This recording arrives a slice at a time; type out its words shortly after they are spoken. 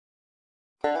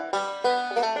So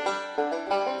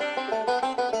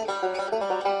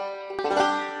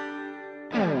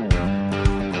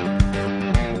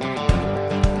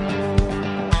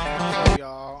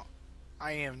y'all,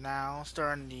 I am now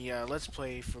starting the Let's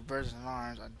Play for Birds and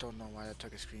Arms. I don't know why I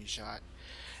took a screenshot.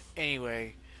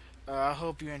 Anyway, I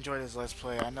hope you enjoy this Let's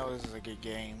Play. I know this is a good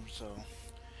game, so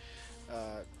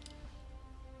uh,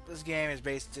 this game is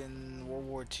based in World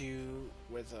War II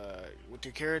with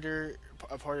your character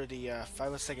a part of the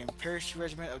 502nd Parachute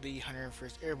Regiment of the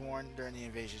 101st Airborne during the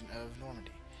invasion of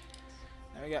Normandy.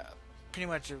 Now we got pretty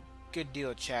much a good deal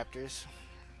of chapters,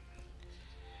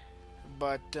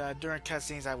 but during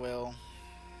cutscenes I will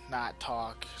not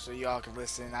talk so y'all can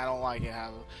listen. I don't like it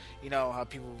how, you know, how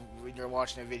people, when you're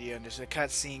watching a video and there's a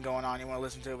cutscene going on, you want to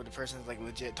listen to it, but the person's like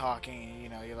legit talking, and, you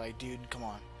know, you're like, dude, come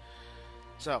on.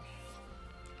 So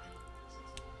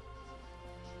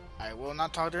I will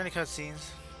not talk during the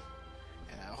cutscenes,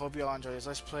 and I hope y'all enjoy this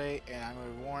Let's Play. And I'm gonna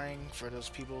be warning for those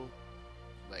people,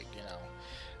 like, you know,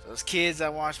 those kids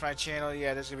that watch my channel.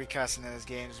 Yeah, there's gonna be cussing in this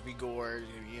game. There's gonna be gore.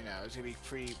 You know, it's gonna be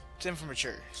pretty. It's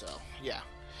immature. So yeah,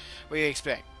 what do you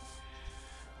expect?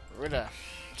 We're gonna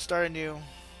start a new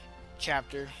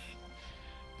chapter,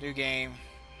 new game.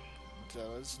 So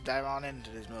let's dive on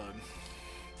into this mode.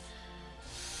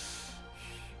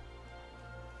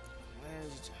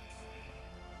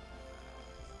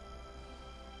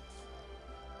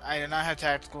 I do not have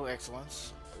tactical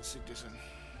excellence. Let's see this one.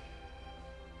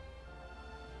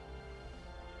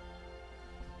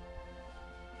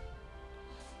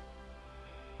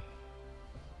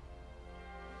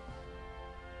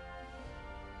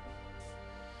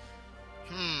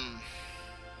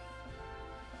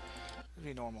 It'll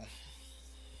be normal.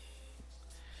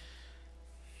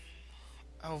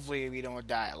 Hopefully we don't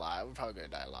die a lot. We're probably gonna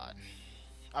die a lot.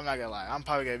 I'm not gonna lie. I'm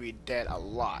probably gonna be dead a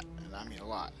lot. And I mean a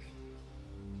lot.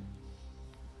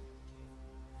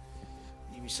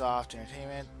 Ubisoft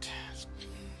Entertainment.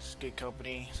 It's good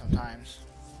company sometimes.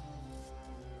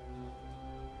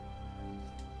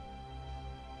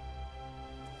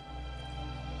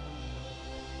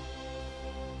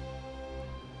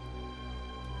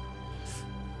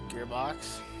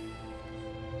 Gearbox.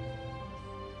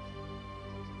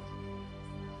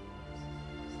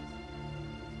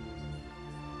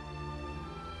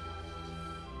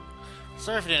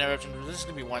 Sorry for the interruption, but this is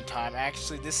going to be one time.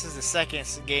 Actually, this is the second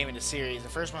game in the series. The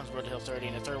first one's Road to Hill 30,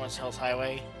 and the third one's Hell's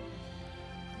Highway.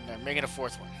 And they're making a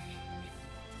fourth one.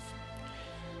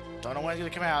 Don't know when it's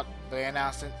going to come out, but they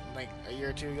announced it like a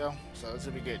year or two ago, so this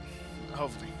will be good.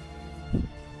 Hopefully.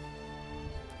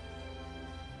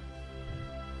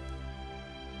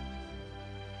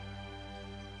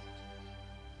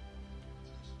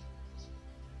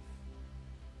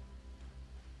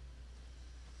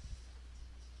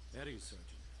 At ease, Sergeant.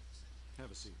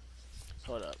 Have a seat.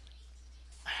 Hold up.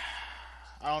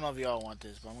 I don't know if y'all want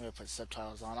this, but I'm going to put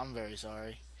subtitles on. I'm very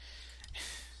sorry.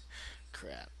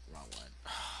 Crap. Wrong one.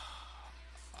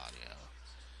 Audio.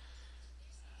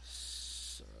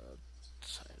 Subtitles.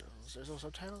 There's no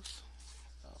subtitles?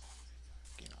 Oh.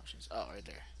 Game options. Oh, right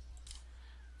there.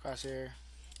 Crosshair.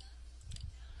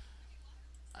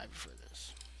 I prefer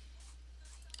this.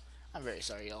 I'm very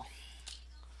sorry, y'all.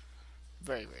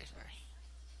 Very, very sorry.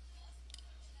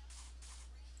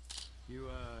 You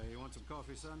want some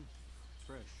coffee, son? It's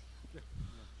fresh. Yeah.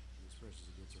 As fresh as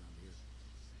it gets around here.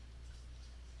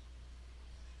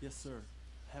 Yes, sir.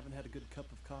 Haven't had a good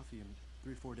cup of coffee in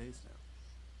 3 or 4 days now.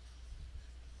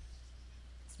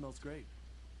 It smells great.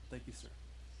 Thank you, sir.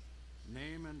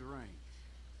 Name and rank.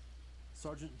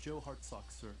 Sergeant Joe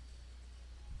Hartsock, sir.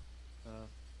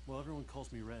 Well, everyone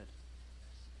calls me Red.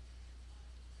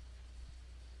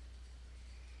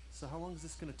 So how long is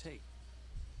this gonna take?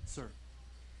 Sir,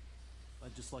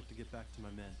 I'd just like to get back to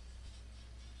my men.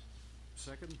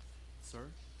 Second, Sir?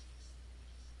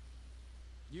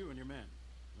 you and your men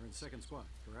are in second squad,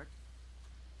 correct?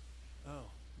 Oh,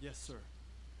 yes, sir.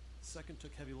 Second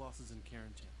took heavy losses in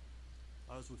Carentan.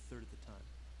 I was with third at the time.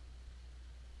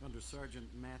 Under Sergeant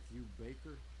Matthew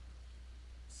Baker?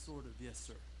 Sort of, yes,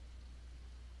 sir.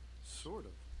 Sort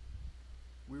of.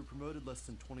 We were promoted less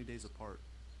than 20 days apart.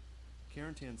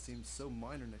 Carentan seems so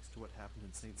minor next to what happened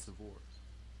in Saint Savor.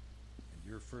 And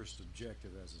your first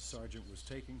objective as a sergeant was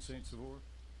taking Saint Savor?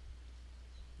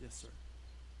 Yes, sir.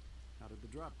 How did the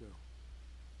drop go?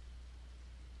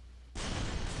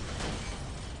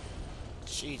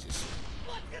 Jesus.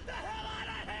 Let's get the hell out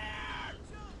of here!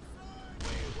 We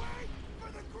wait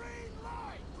for the green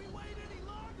light! We wait any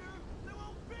longer, there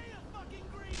won't be a fucking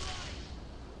green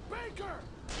light! Baker!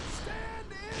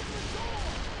 Stand in the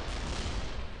door!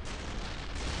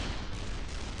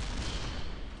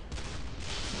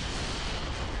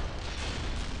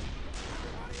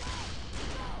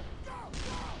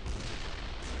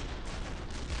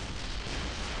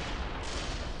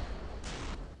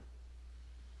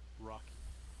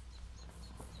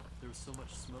 so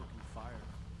much smoke and fire,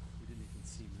 we didn't even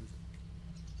see Musa.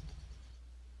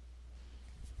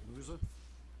 Musa?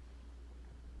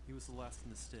 He was the last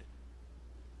in the stick.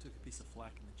 Took a piece of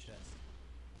flak in the chest.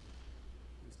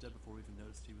 He was dead before we even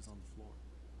noticed he was on the floor.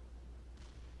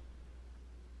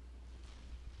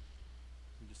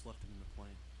 We just left him in the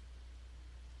plane.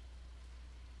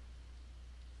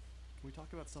 Can we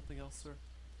talk about something else, sir?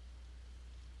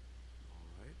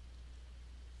 All right.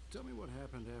 Tell me what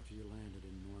happened after you landed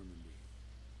in Normandy.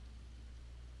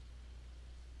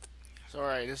 It's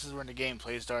alright, this is when the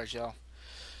gameplay starts, y'all.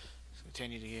 Let's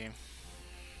continue the game.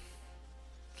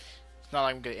 It's not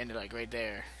like I'm gonna end it like right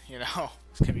there, you know?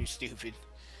 It's gonna be stupid.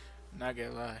 I'm not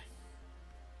gonna lie.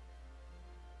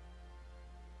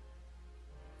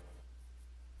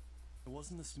 It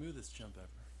wasn't the smoothest jump ever.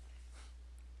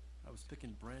 I was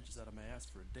picking branches out of my ass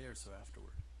for a day or so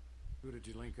afterward. Who did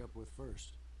you link up with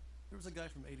first? There was a guy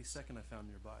from 82nd I found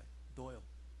nearby, Doyle.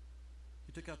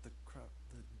 He took out the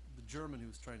German who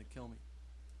was trying to kill me.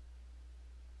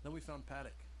 Then we found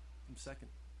Paddock from 2nd.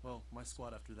 Well, my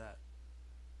squad after that.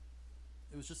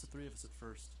 It was just the three of us at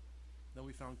first. Then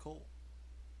we found Cole.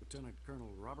 Lieutenant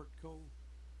Colonel Robert Cole?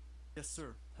 Yes,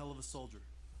 sir. Hell of a soldier.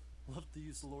 Loved to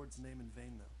use the Lord's name in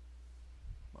vain,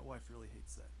 though. My wife really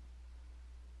hates that.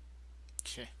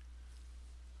 Okay.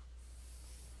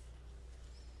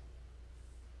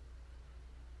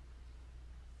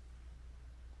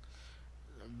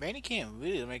 Bandicam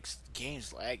really makes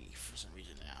games laggy for some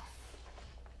reason now.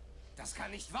 Das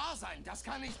kann nicht wahr sein. Das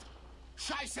kann nicht...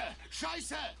 Scheiße!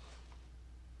 Scheiße!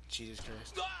 Jesus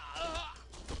Christ.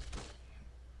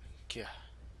 Yeah.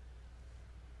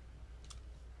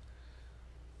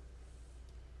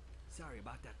 Sorry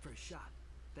about that first shot.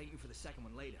 Thank you for the second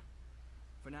one later.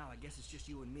 For now, I guess it's just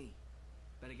you and me.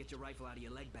 Better get your rifle out of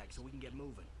your leg bag so we can get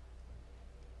moving.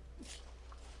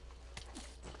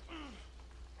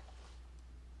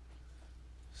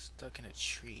 Stuck in a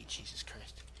tree, Jesus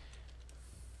Christ.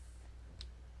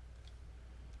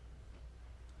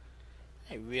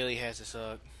 It really has to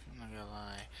suck. I'm not gonna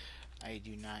lie. I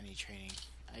do not need training.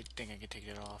 I think I can take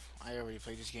it off. I already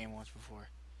played this game once before.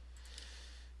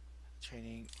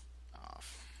 Training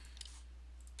off.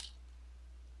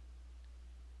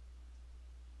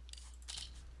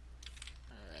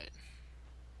 Alright.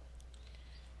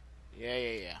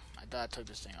 Yeah. I thought I took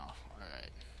this thing off.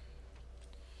 Alright.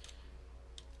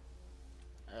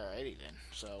 Alrighty then.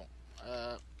 So,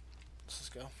 let's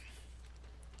just go.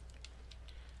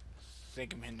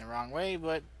 Think I'm heading the wrong way,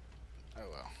 but oh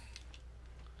well.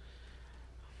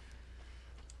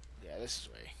 Yeah, this is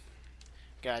the way.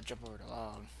 Gotta jump over the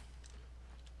log.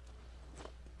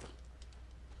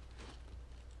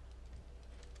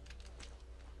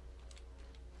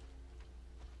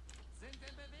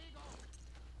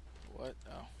 What?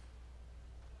 Oh.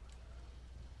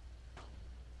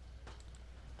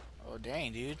 Oh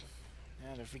dang, dude.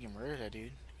 Yeah, they freaking murdered that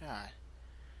dude. God.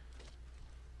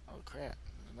 Oh crap.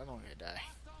 Another one gonna die.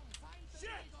 Shit!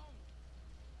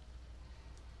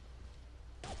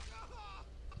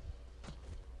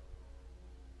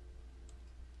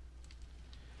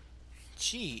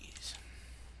 Jeez.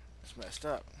 That's messed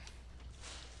up.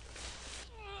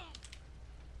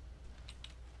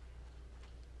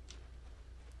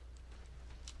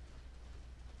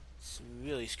 It's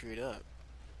really screwed up.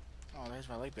 Oh, there's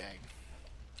my leg bag.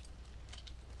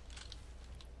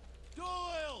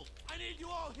 Doyle! I need you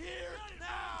all here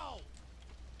now!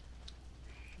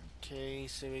 Okay,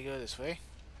 so we go this way.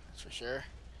 That's for sure.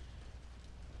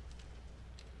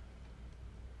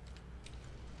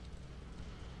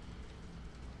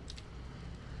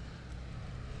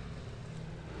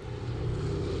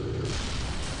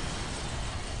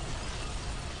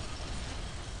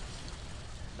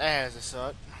 That has to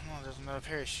suck. Oh, there's another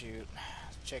parachute.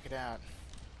 Let's check it out.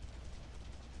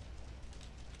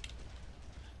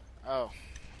 Oh.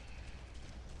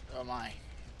 Oh my.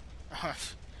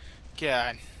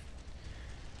 God.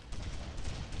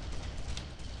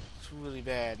 It's really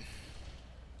bad.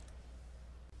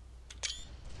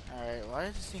 Alright, why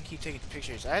does this thing keep taking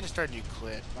pictures? I had to start a new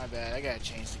clip. My bad. I gotta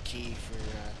change the key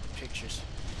for pictures.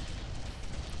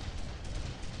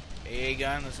 AA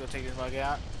gun. Let's go take this bug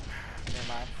out. Never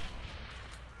mind.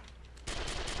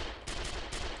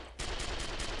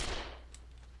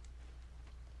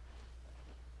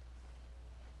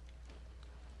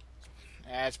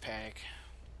 That's Paddock.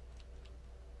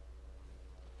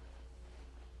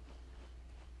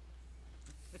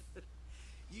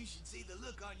 You should see the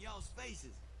look on y'all's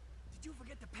faces. Did you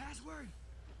forget the password?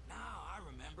 No, I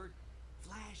remembered.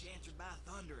 Flash answered by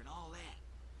thunder and all that.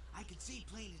 I could see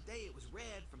plain as day it was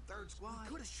Red from 3rd Squad.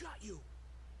 Could have shot you.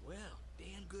 Well,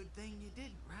 damn good thing you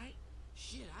didn't, right?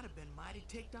 Shit, I'd have been mighty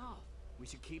ticked off. We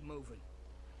should keep moving.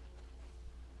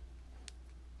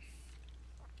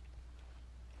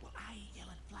 Well, I ain't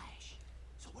yelling flash.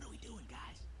 So what are we doing,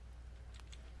 guys?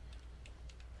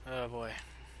 Oh boy.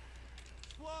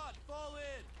 Squad, fall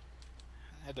in.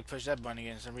 I had to push that button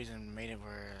again. For some reason it made it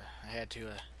where I had to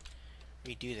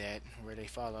redo that, where they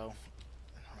follow.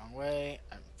 Wrong way.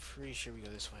 I'm pretty sure we go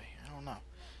this way. I don't know.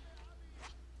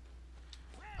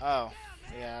 Oh,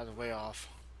 yeah, I was way off.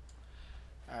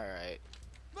 Alright.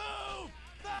 Move!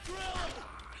 Back drill!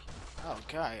 Oh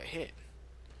god, I got hit.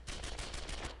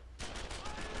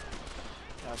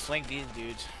 Flank these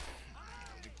dudes.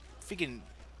 The freaking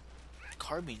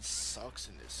carbine sucks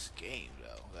in this game,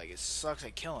 though. Like, it sucks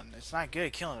at killing. It's not good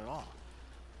at killing at all.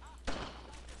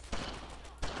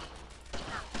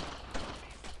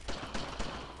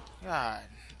 God.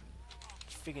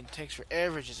 It freaking takes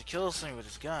forever just to kill something with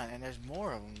this gun, and there's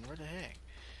more of them. Where the heck?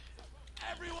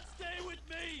 Everyone stay with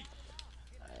me!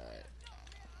 Alright.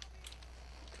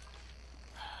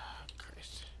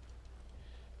 Christ.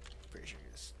 Pretty sure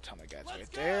this tell my guys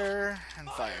right there and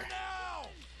fire. Now!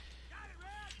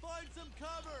 Find some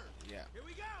cover! Yeah. Here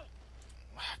we go!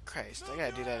 Christ, I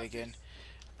gotta do that again.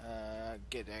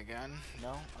 Get that gun. No?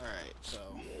 Alright,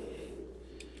 so.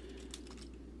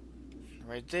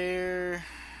 Right there.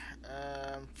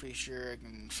 I'm pretty sure I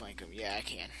can flank him. Yeah, I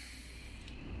can.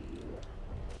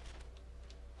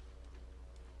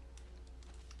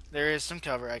 There is some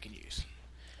cover I can use.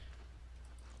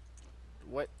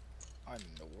 What in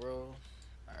the world?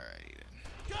 Alrighty then.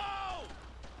 Go!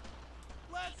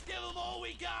 Let's give them all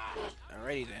we got!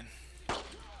 Alrighty then.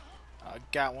 I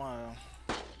got one of them.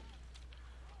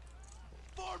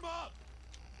 Form up!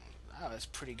 Oh, that's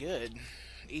pretty good.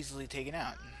 Easily taken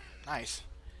out. Nice.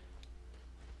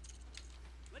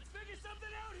 Let's figure something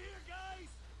out here, guys!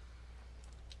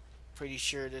 Pretty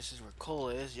sure this is where Cole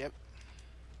is. Yep.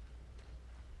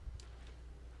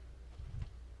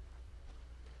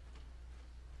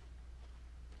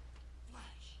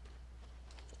 Flash.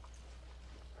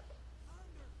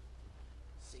 Thunder.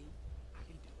 See? I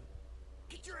can do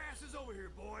it. Get your asses over here,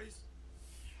 boys!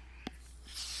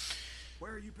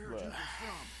 Where are you paratroopers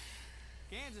from?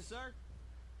 Kansas, sir.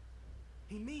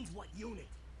 He means what unit?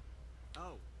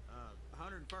 Oh,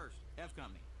 101st, F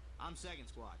Company. I'm 2nd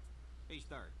Squad. He's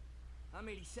 3rd. I'm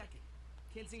 82nd.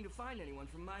 Can't seem to find anyone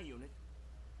from my unit.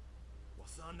 Well,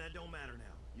 son, that don't matter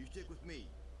now. You stick with me.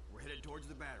 We're headed towards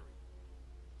the battery.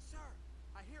 Sir,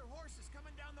 I hear horses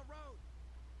coming down the road.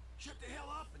 Shut the hell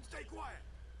up and stay quiet.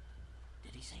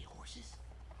 Did he say horses?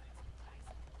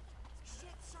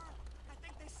 Shit, sir. I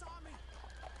think they saw me.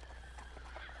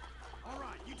 All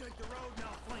right, you take the road and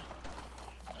I'll flank.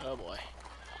 Oh boy.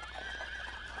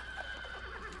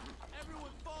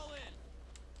 Everyone fall in.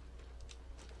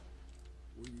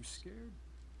 Were you scared?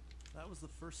 That was the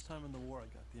first time in the war I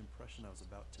got the impression I was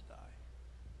about to die.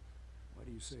 Why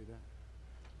do you say that?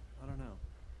 I don't know.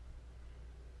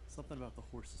 Something about the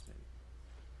horses,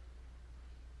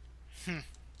 maybe.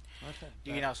 I've had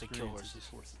You can bad also kill experiences with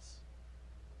horses. horses.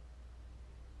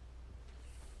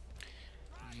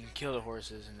 You can kill the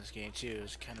horses in this game too.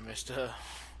 It's kind of messed up.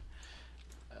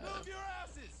 Move your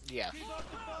asses! Yeah. Keep up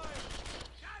the fire!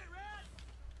 Got it, Red!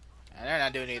 And they're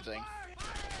not doing anything. Fire!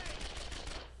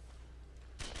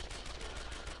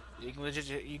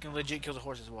 You can legit kill the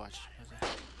horses. Watch.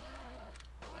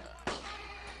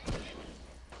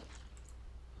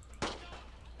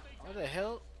 What the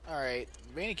hell? Alright,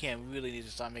 Vanacam really needs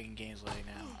to stop making games like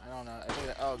now. I don't know. I think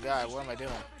that, oh god, what am I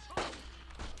doing?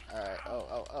 Alright,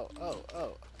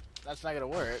 oh. That's not gonna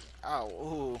work. Oh,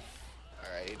 ooh.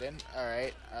 Alrighty then.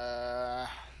 Alright,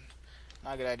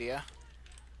 not a good idea.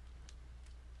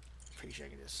 Pretty sure I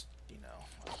can just, you know,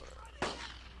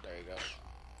 there you go.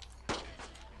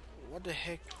 What the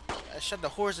heck? I shot the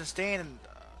horse and stand and,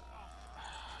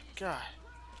 God.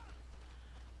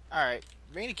 Alright,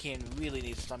 Vanacam really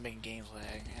needs to stop making games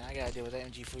lag, and I gotta deal with that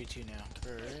MG42 now.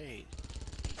 Great.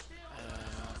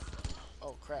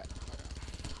 Oh crap.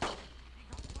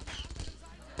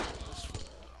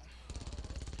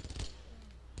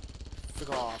 Frick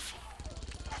off.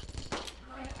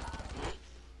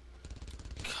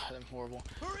 God, I'm horrible.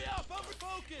 Hurry up! Over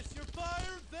focus! You're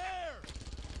fired there!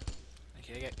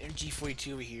 Okay, I got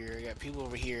MG42 over here. I got people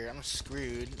over here. I'm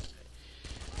screwed.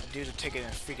 Dudes are taking a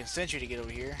freaking century to get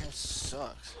over here. That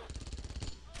sucks.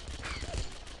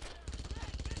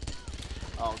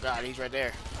 Oh god, he's right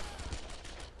there.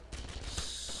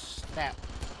 Snap.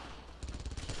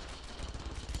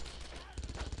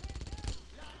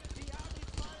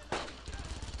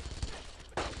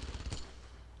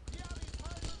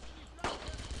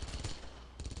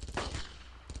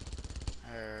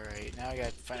 Alright, now I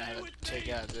gotta find out how to take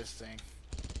out this thing.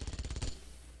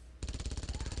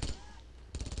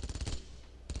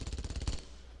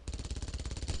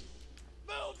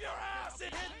 Move your ass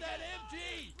and hit that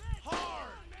MG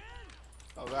hard.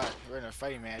 Oh god, we're in a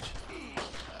fighting match.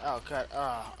 Oh god,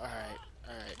 oh, alright,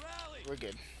 we're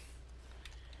good.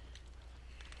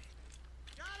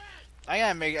 I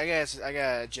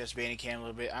gotta adjust Bandicam a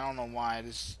little bit. I don't know why.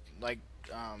 This, like,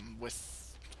 with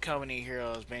Company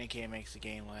Heroes, Bandicam makes the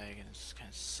game lag, and it kind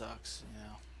of sucks, you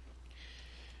know.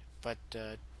 But,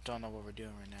 don't know what we're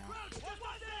doing right now.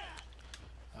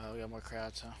 We got more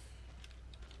crowds, huh?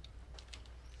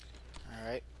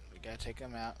 Alright, we gotta take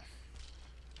them out.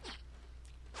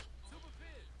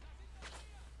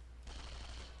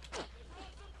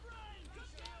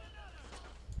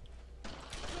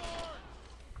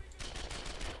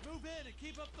 Move in and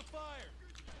keep up the fire.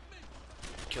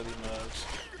 Kill these mugs.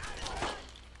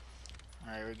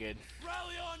 Alright, we're good.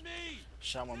 Rally on me.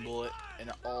 Shot one bullet in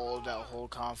all of that whole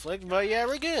conflict. But yeah,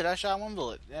 we're good. I shot one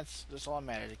bullet. That's all that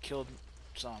matters. I killed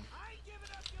some. I ain't giving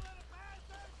up, you little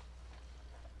bastard.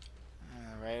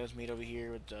 Alright, let's meet over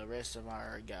here with the rest of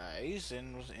our guys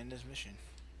and we'll end this mission.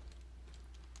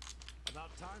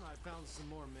 About time I found some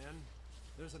more men.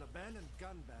 There's an abandoned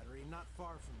gun battery not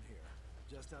far from here,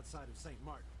 just outside of St.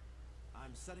 Martin.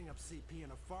 I'm setting up CP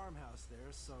in a farmhouse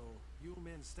there, so you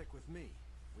men stick with me.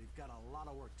 We've got a lot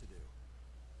of work to do.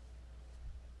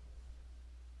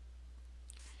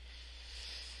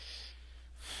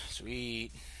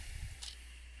 Sweet.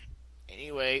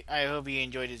 Anyway, I hope you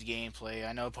enjoyed this gameplay.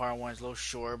 I know part 1 is a little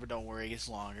short, but don't worry, it gets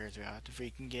longer throughout the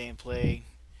freaking gameplay.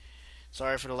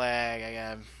 Sorry for the lag. I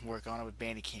gotta work on it with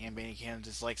Bandicam. Bandicam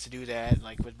just likes to do that,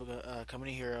 like with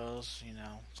Company Heroes. You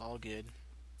know, it's all good.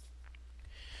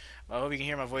 Well, I hope you can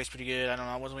hear my voice pretty good. I don't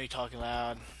know, I wasn't really talking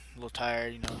loud. A little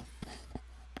tired, you know.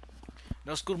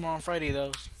 No school tomorrow on Friday,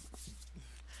 though. So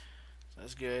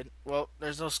that's good. Well,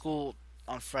 there's no school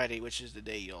on Friday, which is the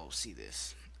day you'll see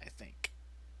this, I think.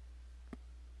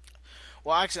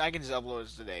 Well, actually, I can just upload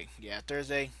this today. Yeah,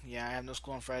 Thursday. Yeah, I have no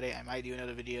school on Friday. I might do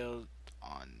another video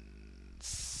on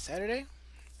Saturday.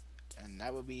 And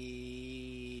that would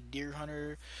be Deer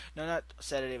Hunter. No, not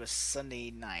Saturday, but Sunday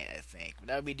night, I think. But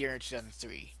that would be Deer Hunter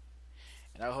 2003.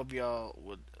 And I hope y'all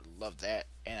would love that.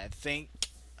 And I think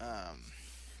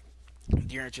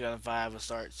Deer Hunter 2005 will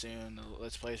start soon. The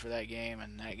Let's Plays for that game.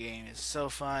 And that game is so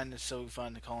fun. It's so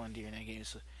fun to call in deer in that game.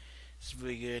 It's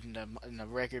really good. And the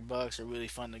record bucks are really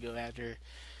fun to go after.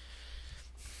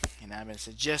 And I've been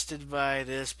suggested by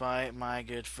my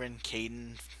good friend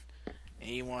Caden.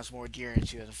 He wants more Deer Hunter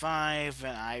 2005,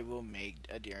 and I will make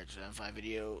a Deer Hunter 2005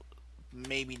 video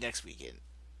maybe next weekend.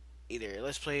 Either a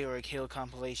Let's Play or a kill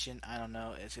compilation. I don't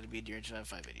know. It's going to be a Deer Hunter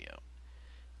 2005 video.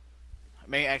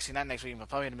 Maybe actually not next week, but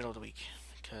probably in the middle of the week.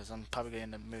 Because I'm probably going to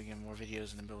end up making more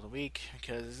videos in the middle of the week.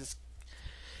 Because it's,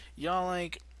 y'all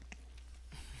like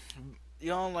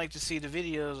to see the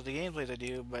videos of the gameplays I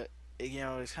do, but you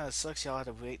know, it kind of sucks y'all have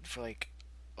to wait for like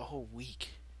a whole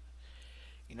week.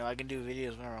 You know, I can do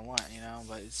videos whenever I want, you know,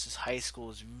 but it's just high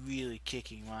school is really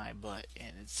kicking my butt,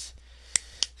 and it's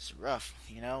rough,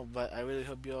 you know, but I really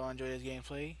hope you all enjoy this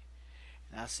gameplay,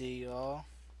 and I'll see you all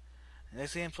in the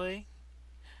next gameplay.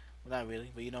 Well, not really,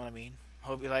 but you know what I mean.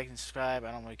 Hope you like and subscribe.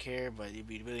 I don't really care, but it'd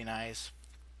be really nice,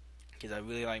 because I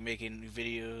really like making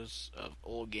videos of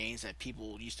old games that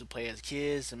people used to play as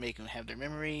kids and make them have their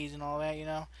memories and all that, you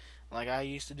know, like I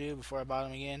used to do before I bought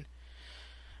them again.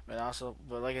 But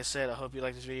like I said, I hope you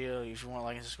like this video. If you want to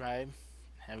like and subscribe,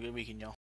 have a good weekend, y'all.